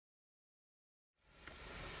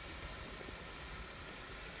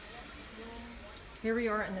Here we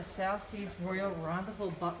are in the South Seas Royal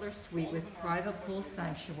Rondoval Butler Suite with private pool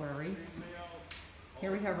sanctuary.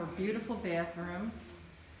 Here we have our beautiful bathroom,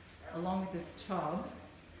 along with this tub.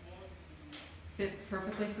 Fit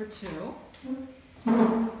perfectly for two.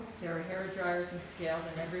 There are hair dryers and scales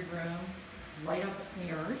in every room, light up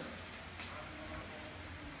mirrors.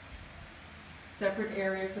 Separate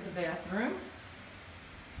area for the bathroom.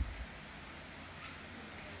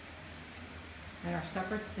 And our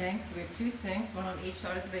separate sinks. We have two sinks, one on each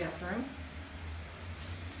side of the bathroom.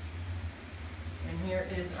 And here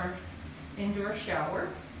is our indoor shower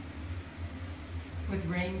with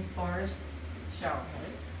rainforest shower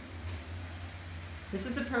head. This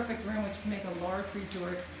is the perfect room which can make a large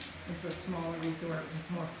resort into a smaller resort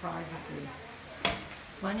with more privacy.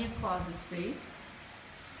 Plenty of closet space,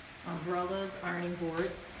 umbrellas, ironing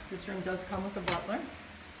boards. This room does come with a butler.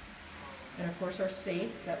 And of course our safe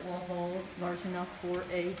that will hold large enough for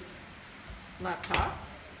a laptop.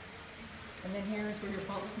 And then here is where your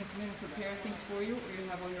butler can come in and prepare things for you, where you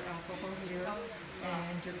have all your alcohol here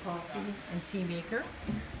and your coffee and tea maker.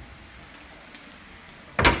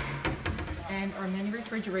 And our mini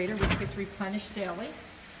refrigerator, which gets replenished daily.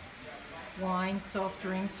 Wine, soft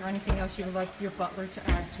drinks, or anything else you would like your butler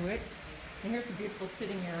to add to it. And here's the beautiful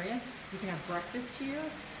sitting area. You can have breakfast here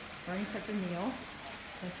or any type of meal.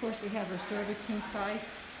 And of course we have our Serta king-size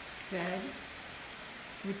bed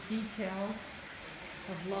with details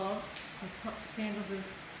of love. Sandals is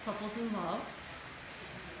Couples in Love.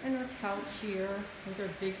 And our couch here with our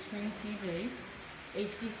big screen TV,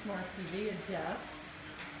 HD smart TV, a desk,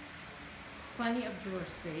 plenty of drawer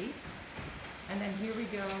space. And then here we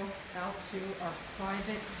go out to our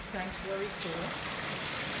private sanctuary pool.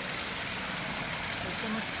 There's so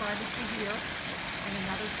much privacy here and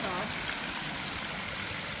another tub.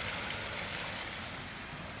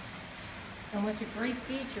 And what's a great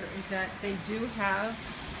feature is that they do have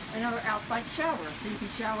another outside shower, so you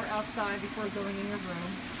can shower outside before going in your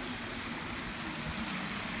room.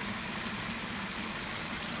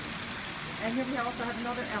 And here we also have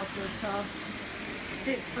another outdoor tub,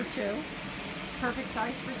 fit for two, perfect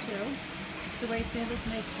size for two. It's the way Sandals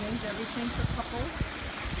makes things, everything for couples.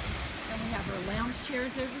 And we have our lounge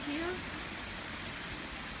chairs over here.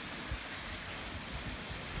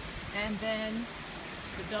 And then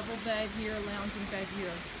the double bed here, lounging bed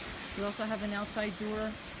here. We also have an outside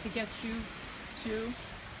door to get you to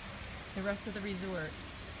the rest of the resort.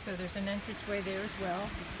 So there's an entranceway there as well.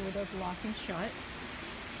 This door does lock and shut.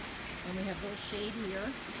 And we have a little shade here.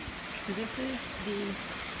 So this is the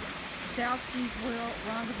South Seas Royal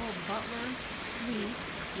Rondoval Butler Suite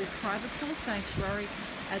with private pool sanctuary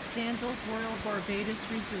at Sandals Royal Barbados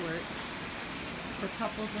Resort for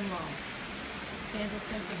couples in love. Sandals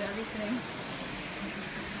thinks of everything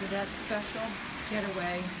for that special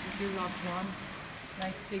getaway with your loved one.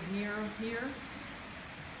 Nice big mirror here.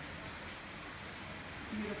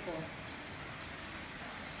 Beautiful.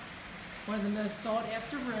 One of the most sought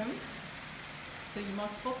after rooms, so you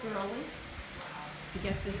must book early to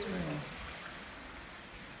get this room.